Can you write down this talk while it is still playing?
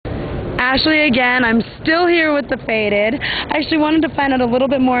Ashley again. I'm still here with the Faded. I actually wanted to find out a little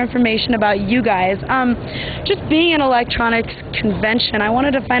bit more information about you guys. Just being an electronics convention, I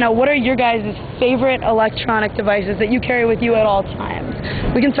wanted to find out what are your guys' favorite electronic devices that you carry with you at all times.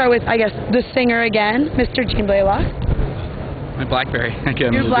 We can start with, I guess, the singer again, Mr. Gene Blaylock. My BlackBerry.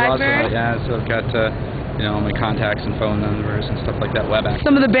 Your BlackBerry? Yeah, so I've got my contacts and phone numbers and stuff like that. Web access.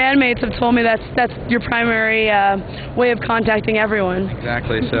 Some of the bandmates have told me that's your primary way of contacting everyone.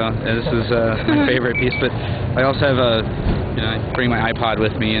 Exactly. So this is my favorite piece. But I also have I bring my iPod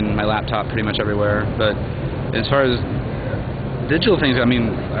with me and my laptop pretty much everywhere. But as far as digital things, I mean,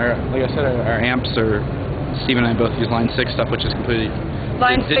 like I said, our amps are. Steve and I both use Line 6 stuff, which is completely.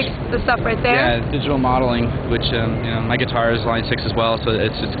 Line 6, the stuff right there? Yeah, digital modeling, which my guitar is Line 6 as well, so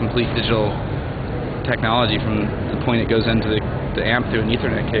it's just complete digital technology from the point it goes into the amp through an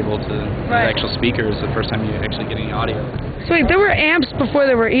Ethernet cable to the actual speakers the first time you actually get any audio. So wait, there were amps before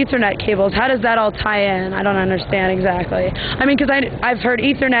there were Ethernet cables. How does that all tie in? I don't understand exactly. I mean, because I've heard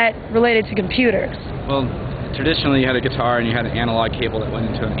Ethernet related to computers. Well, traditionally you had a guitar and you had an analog cable that went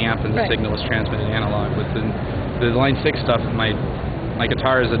into an amp and the signal was transmitted analog. With the Line 6 stuff, my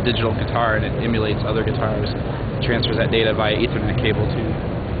guitar is a digital guitar and it emulates other guitars. It transfers that data via Ethernet cable to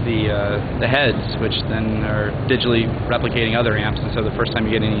the heads, which then are digitally replicating other amps, and so the first time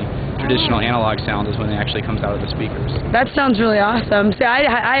you get any traditional analog sound is when it actually comes out of the speakers. That sounds really awesome. See,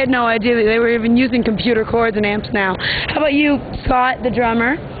 I had no idea that they were even using computer cords and amps now. How about you, Scott, the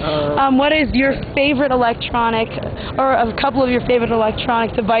drummer? What is your favorite electronic, or a couple of your favorite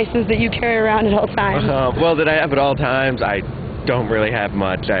electronic devices that you carry around at all times? Well, that I have at all times, I don't really have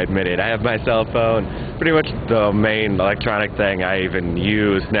much, I admit it. I have my cell phone. Pretty much the main electronic thing I even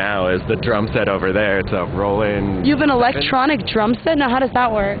use now is the drum set over there. It's a Roland. You have an electronic drum set? Now, how does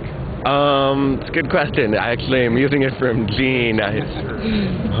that work? It's a good question. I actually am using it from Gene.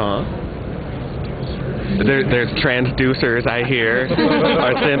 There's transducers, I hear.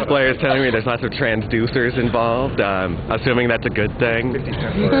 Our synth player's telling me there's lots of transducers involved. Assuming that's a good thing.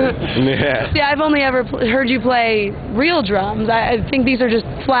 Yeah. See, I've only ever heard you play real drums. I think these are just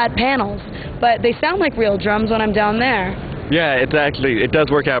flat panels, but they sound like real drums when I'm down there. Yeah, it does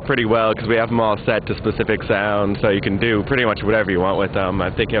work out pretty well because we have them all set to specific sounds, so you can do pretty much whatever you want with them.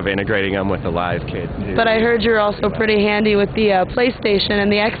 I'm thinking of integrating them with the live kit too. But I heard you're also pretty handy with the PlayStation and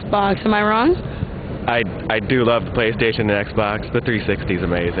the Xbox. Am I wrong? I do love the PlayStation and Xbox. The 360 is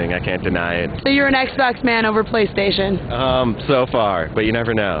amazing. I can't deny it. So you're an Xbox man over PlayStation? So far, but you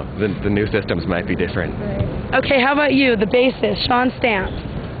never know. The new systems might be different. Okay, how about you, the bassist, Sean Stamps?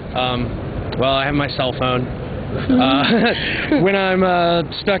 Well, I have my cell phone. When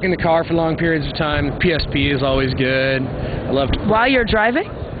I'm stuck in the car for long periods of time, PSP is always good. I love to. While you're driving?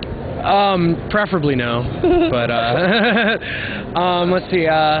 Preferably no. But let's see.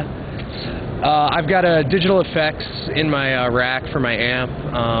 I've got a digital effects in my rack for my amp.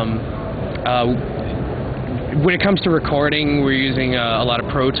 When it comes to recording, we're using a lot of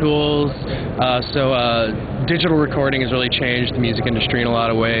Pro Tools. So digital recording has really changed the music industry in a lot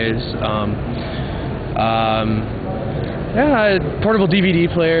of ways. Portable DVD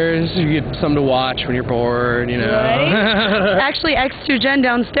players, you get something to watch when you're bored, you know. Right? Actually, X2 Gen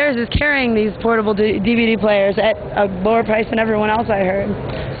downstairs is carrying these portable DVD players at a lower price than everyone else, I heard.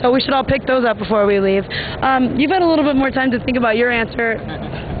 So we should all pick those up before we leave. You've had a little bit more time to think about your answer.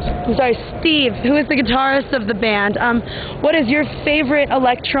 I'm sorry, Steve, who is the guitarist of the band. What is your favorite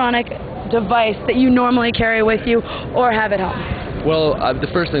electronic device that you normally carry with you or have at home? Well, the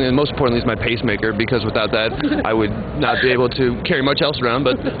first thing and most importantly is my pacemaker, because without that I would not be able to carry much else around.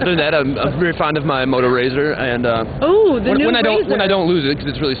 But other than that, I'm very fond of my Moto Razor, and when I don't lose it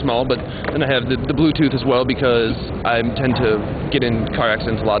because it's really small. But then I have the Bluetooth as well, because I tend to get in car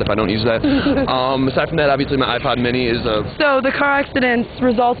accidents a lot if I don't use that. Aside from that, obviously my iPod Mini is a. So the car accidents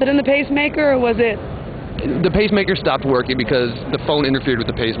resulted in the pacemaker, or was it? The pacemaker stopped working because the phone interfered with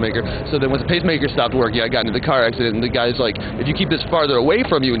the pacemaker. So then once the pacemaker stopped working, I got into the car accident, and the guy's like, if you keep this farther away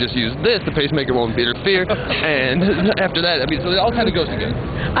from you and just use this, the pacemaker won't interfere. And after that, I mean, so it all kind of goes together.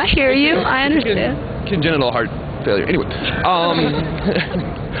 I hear you. I understand. Congenital heart failure. Anyway.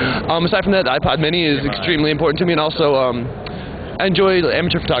 Aside from that, the iPod Mini is extremely important to me, and also I enjoy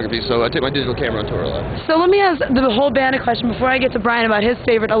amateur photography, so I take my digital camera on tour a lot. So let me ask the whole band a question before I get to Brian about his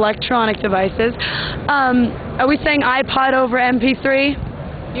favorite electronic devices. Are we saying iPod over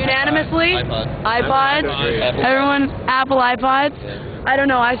MP3? Unanimously? iPod? Everyone, Apple iPods? I don't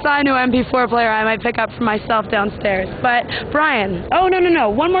know. I saw a new MP4 player I might pick up for myself downstairs. But, Brian, no.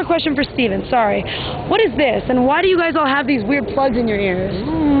 One more question for Steven. Sorry. What is this, and why do you guys all have these weird plugs in your ears?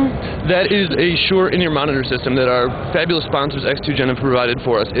 That is a short in-ear monitor system that our fabulous sponsors X2 Gen have provided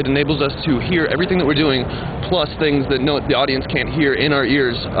for us. It enables us to hear everything that we're doing, plus things that the audience can't hear in our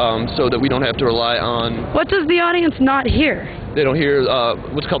ears, so that we don't have to rely on... What does the audience not hear? They don't hear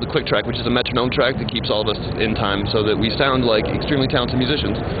what's called the click track, which is a metronome track that keeps all of us in time so that we sound like extremely talented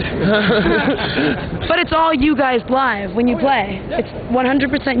musicians. But it's all you guys live when you play. It's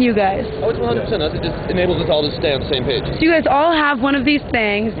 100% you guys. Oh, it's 100% us. It just enables us all to stay on the same page. So you guys all have one of these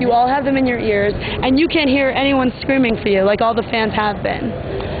things, you all have them in your ears, and you can't hear anyone screaming for you like all the fans have been.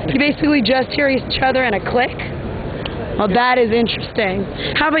 You basically just hear each other in a click. Well, that is interesting.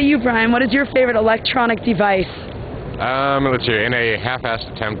 How about you, Brian? What is your favorite electronic device? Let's see. In a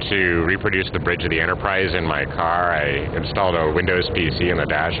half-assed attempt to reproduce the bridge of the Enterprise in my car, I installed a Windows PC in the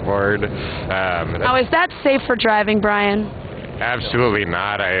dashboard. Now, is that safe for driving, Brian? Absolutely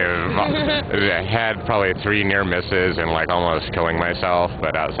not. I have had probably 3 near misses and like almost killing myself,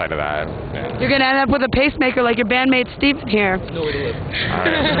 but outside of that, yeah. You're going to end up with a pacemaker like your bandmate Steven here. No way to live.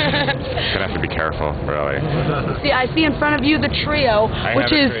 Gonna have to be careful, really. See, I see in front of you the Trio,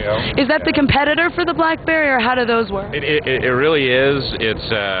 which is that the competitor for the BlackBerry, or how do those work? It really is. It's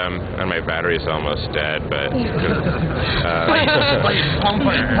and my battery's almost dead, but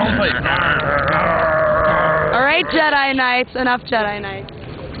all right, Jedi Knights, enough Jedi Knights.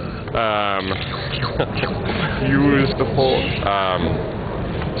 Use the Force.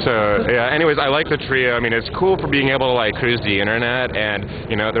 So, yeah, anyways, I like the Trio. I mean, it's cool for being able to, like, cruise the internet, and,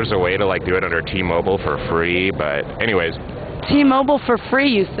 you know, there's a way to, like, do it under T-Mobile for free, but anyways. T-Mobile for free,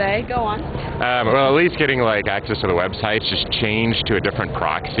 you say? Go on. Well, at least getting, like, access to the websites, just change to a different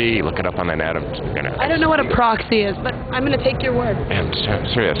proxy. Look it up on the net. I don't know what a proxy is, but I'm going to take your word. I'm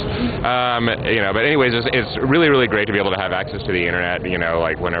serious. You know, but anyways, it's really, really great to be able to have access to the internet, you know,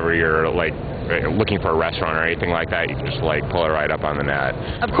 like, whenever you're, like, looking for a restaurant or anything like that, you can just, like, pull it right up on the net.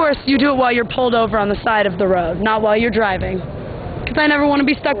 Of course, you do it while you're pulled over on the side of the road, not while you're driving. Because I never want to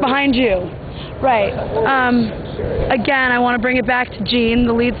be stuck behind you. Right. Again, I want to bring it back to Gene,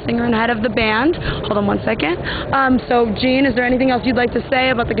 the lead singer and head of the band. Hold on one second. So, Gene, is there anything else you'd like to say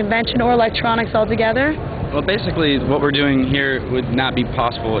about the convention or electronics altogether? Well, basically, what we're doing here would not be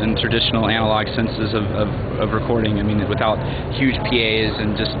possible in traditional analog senses of recording. I mean, without huge PAs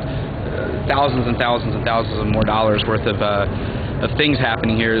and just thousands and thousands and thousands of more dollars worth of things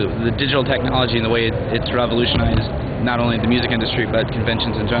happening here. The digital technology and the way it's revolutionized not only the music industry but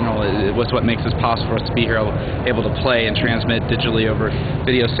conventions in general, it was what makes it possible for us to be here, able to play and transmit digitally over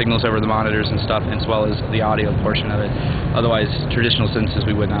video signals over the monitors and stuff, as well as the audio portion of it. Otherwise, traditional senses,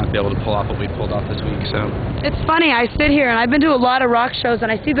 we would not be able to pull off what we pulled off this week. So it's funny, I sit here and I've been to a lot of rock shows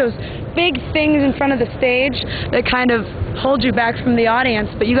and I see those big things in front of the stage that kind of hold you back from the audience,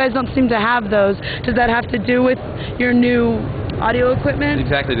 but you guys don't seem to have those. Does that have to do with your new audio equipment?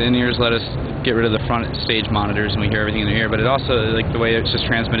 Exactly. The in-ears let us get rid of the front stage monitors and we hear everything in the ear, but it also, like the way it's just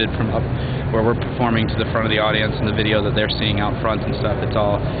transmitted from up where we're performing to the front of the audience and the video that they're seeing out front and stuff, it's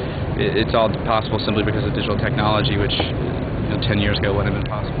all possible simply because of digital technology, which 10 years ago wouldn't have been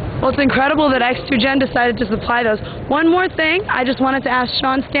possible. Well, it's incredible that X2 Gen decided to supply those. One more thing, I just wanted to ask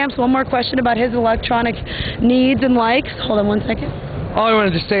Sean Stamps one more question about his electronic needs and likes. Hold on one second. All I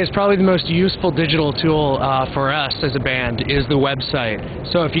wanted to say is probably the most useful digital tool for us as a band is the website.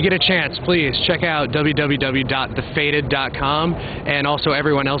 So if you get a chance, please check out www.thefaded.com and also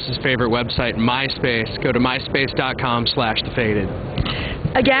everyone else's favorite website, MySpace. Go to myspace.com/thefaded.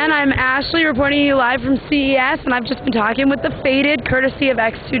 Again, I'm Ashley reporting you live from CES, and I've just been talking with The Faded, courtesy of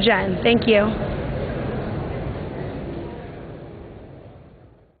X2 Gen. Thank you.